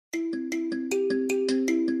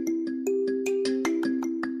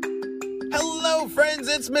Hello friends,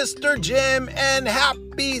 it's Mr. Jim and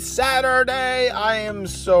happy Saturday. I am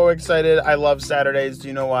so excited. I love Saturdays. Do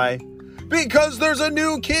you know why? Because there's a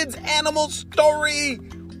new kids animal story.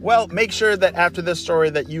 Well, make sure that after this story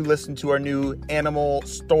that you listen to our new animal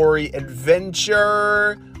story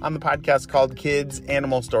adventure on the podcast called Kids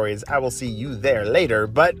Animal Stories. I will see you there later.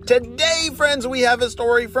 But today, friends, we have a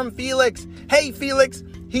story from Felix. Hey, Felix.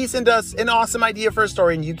 He sent us an awesome idea for a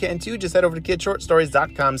story, and you can too. Just head over to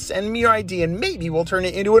kidshortstories.com, send me your idea, and maybe we'll turn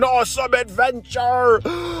it into an awesome adventure.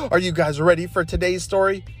 Are you guys ready for today's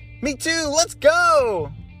story? Me too. Let's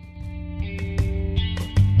go.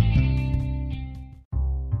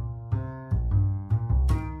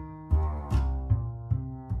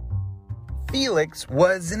 Felix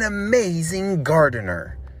was an amazing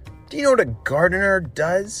gardener. Do you know what a gardener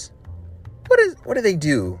does? What do they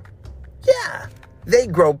do? Yeah, they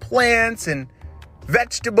grow plants and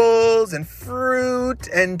vegetables and fruit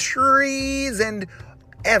and trees and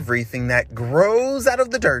everything that grows out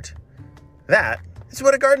of the dirt. That is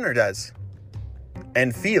what a gardener does.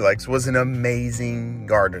 And Felix was an amazing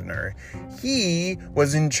gardener. He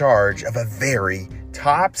was in charge of a very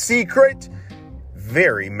top secret,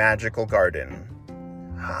 very magical garden.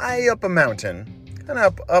 High up a mountain, kind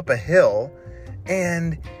of up a hill,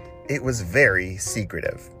 and it was very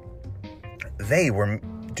secretive. They were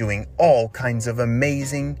doing all kinds of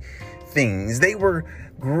amazing things. They were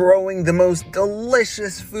growing the most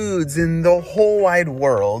delicious foods in the whole wide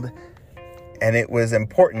world. And it was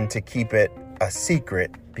important to keep it a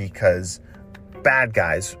secret because bad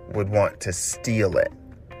guys would want to steal it.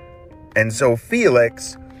 And so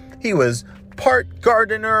Felix, he was part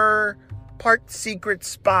gardener, part secret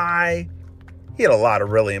spy. He had a lot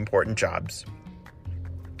of really important jobs.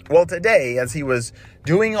 Well, today, as he was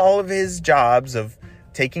doing all of his jobs of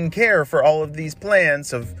taking care for all of these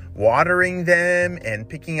plants, of watering them and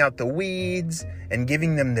picking out the weeds and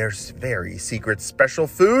giving them their very secret special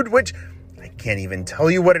food, which I can't even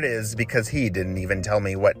tell you what it is because he didn't even tell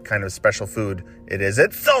me what kind of special food it is.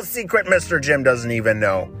 It's so secret, Mr. Jim doesn't even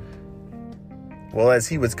know. Well, as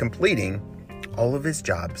he was completing all of his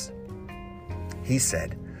jobs, he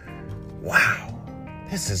said, "Wow,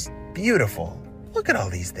 this is beautiful. Look at all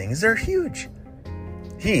these things. They're huge."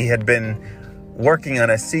 He had been working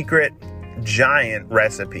on a secret giant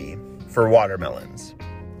recipe for watermelons.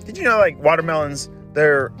 Did you know, watermelons,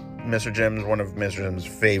 they're Mr. Jim's, one of Mr. Jim's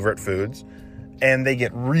favorite foods, and they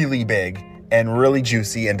get really big and really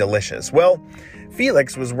juicy and delicious. Well,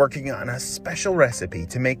 Felix was working on a special recipe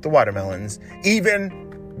to make the watermelons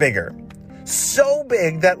even bigger. So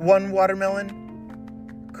big that one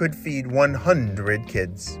watermelon could feed 100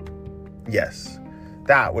 kids. Yes,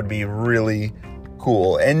 that would be really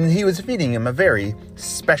cool. And he was feeding him a very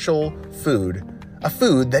special food. A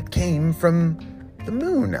food that came from the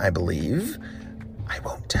moon, I believe. I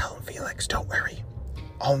won't tell Felix, don't worry.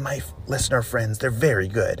 All my listener friends, they're very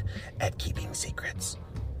good at keeping secrets.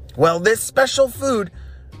 Well, this special food,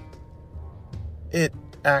 it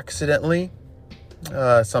accidentally,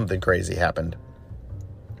 something crazy happened.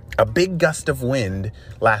 A big gust of wind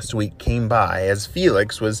last week came by as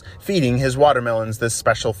Felix was feeding his watermelons this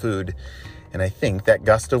special food. And I think that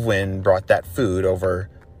gust of wind brought that food over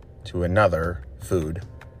to another food,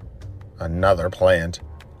 another plant.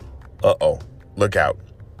 Uh-oh, look out.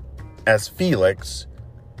 As Felix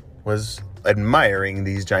was admiring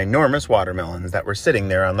these ginormous watermelons that were sitting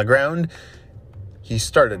there on the ground, he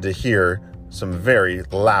started to hear some very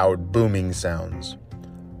loud booming sounds.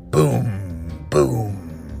 Boom,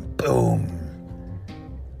 boom, boom.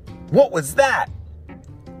 What was that?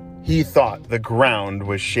 He thought the ground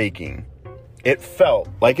was shaking. It felt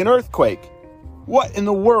like an earthquake. What in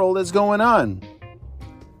the world is going on?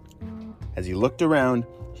 As he looked around,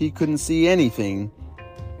 he couldn't see anything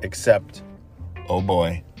except, oh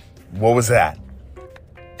boy, what was that?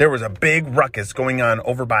 There was a big ruckus going on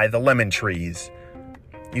over by the lemon trees.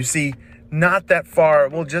 You see, not that far,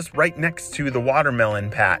 well, just right next to the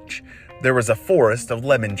watermelon patch, there was a forest of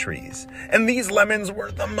lemon trees. And these lemons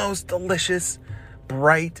were the most delicious,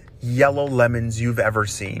 bright yellow lemons you've ever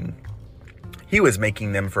seen. He was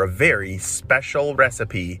making them for a very special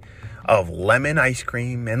recipe of lemon ice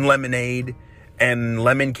cream and lemonade and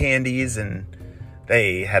lemon candies, and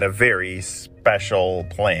they had a very special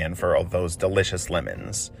plan for all those delicious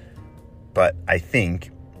lemons. But I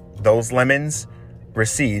think those lemons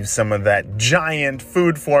received some of that giant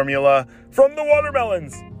food formula from the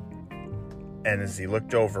watermelons. And as he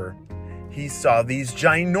looked over, he saw these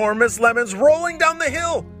ginormous lemons rolling down the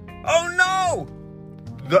hill. Oh no!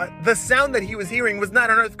 The sound that he was hearing was not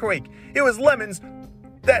an earthquake. It was lemons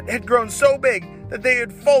that had grown so big that they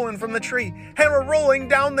had fallen from the tree and were rolling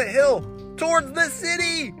down the hill towards the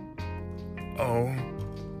city. Oh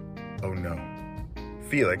no.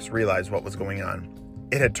 Felix realized what was going on.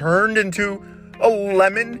 It had turned into a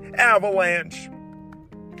lemon avalanche.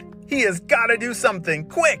 He has got to do something,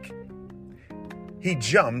 quick! He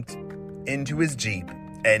jumped into his Jeep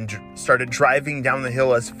and started driving down the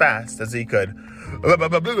hill as fast as he could.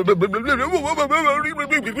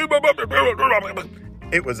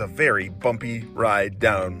 It was a very bumpy ride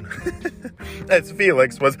down, as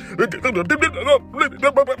Felix was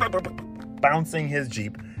bouncing his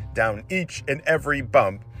Jeep down each and every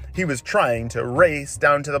bump. He was trying to race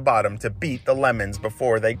down to the bottom to beat the lemons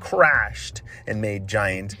before they crashed and made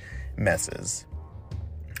giant messes.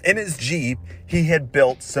 In his Jeep, he had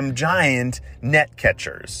built some giant net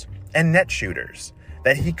catchers and net shooters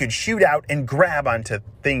that he could shoot out and grab onto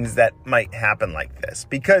things that might happen like this,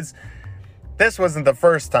 because this wasn't the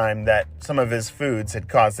first time that some of his foods had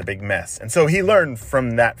caused a big mess. And so he learned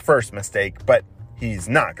from that first mistake, but he's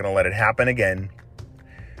not going to let it happen again.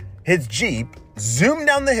 His Jeep zoomed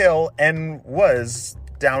down the hill and was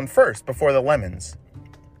down first before the lemons.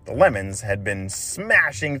 The lemons had been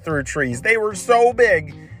smashing through trees. They were so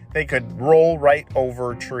big, they could roll right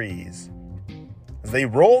over trees. As they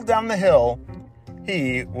rolled down the hill,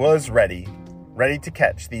 he was ready to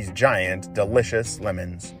catch these giant, delicious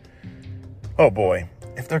lemons. Oh boy,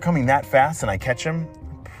 if they're coming that fast and I catch them,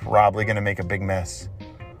 I'm probably going to make a big mess.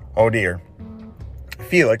 Oh dear.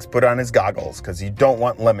 Felix put on his goggles because you don't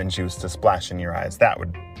want lemon juice to splash in your eyes. That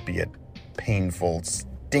would be a painful,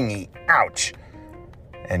 stingy ouch.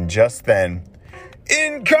 And just then,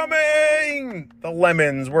 incoming! The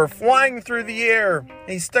lemons were flying through the air.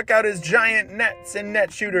 He stuck out his giant nets and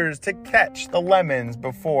net shooters to catch the lemons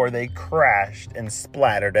before they crashed and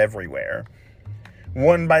splattered everywhere.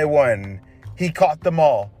 One by one, he caught them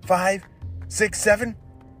all. 5, 6, 7.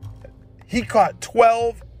 He caught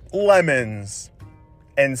 12 lemons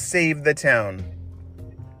and saved the town.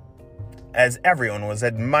 As everyone was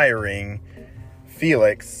admiring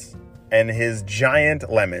Felix and his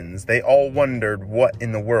giant lemons, they all wondered what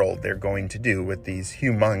in the world they're going to do with these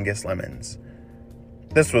humongous lemons.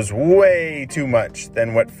 This was way too much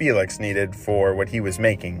than what Felix needed for what he was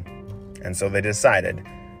making, and so they decided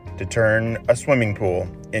to turn a swimming pool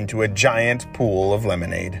into a giant pool of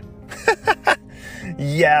lemonade.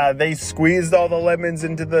 Yeah, they squeezed all the lemons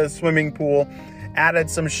into the swimming pool, added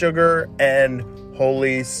some sugar, and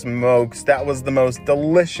holy smokes, that was the most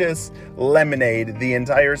delicious lemonade the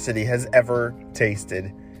entire city has ever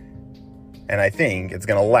tasted. And I think it's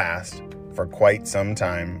going to last for quite some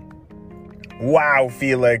time. Wow,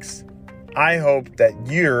 Felix. I hope that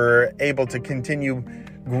you're able to continue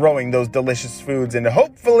growing those delicious foods, and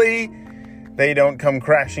hopefully they don't come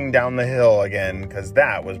crashing down the hill again, because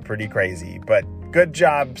that was pretty crazy. But good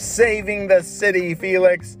job saving the city,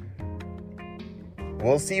 Felix.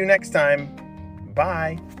 We'll see you next time.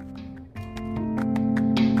 Bye.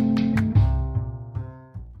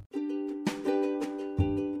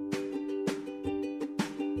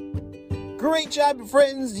 Great job,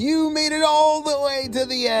 friends. You made it all the way to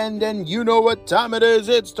the end, and you know what time it is.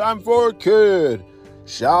 It's time for Kid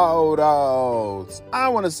Shout-outs. I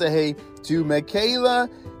want to say hey to Michaela,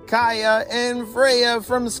 Kaya, and Freya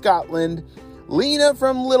from Scotland, Lena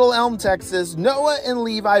from Little Elm, Texas, Noah and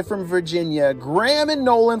Levi from Virginia, Graham and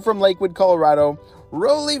Nolan from Lakewood, Colorado,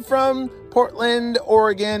 Rolly from Portland,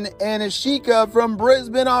 Oregon, and Ashika from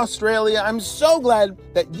Brisbane, Australia. I'm so glad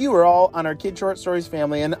that you are all on our Kid Short Stories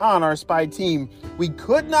family and on our spy team. We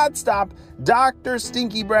could not stop Dr.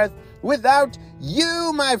 Stinky Breath without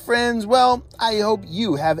you, my friends. Well, I hope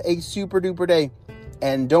you have a super duper day.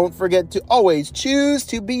 And don't forget to always choose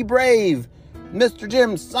to be brave. Mr.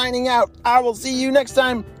 Jim signing out. I will see you next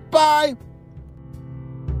time. Bye.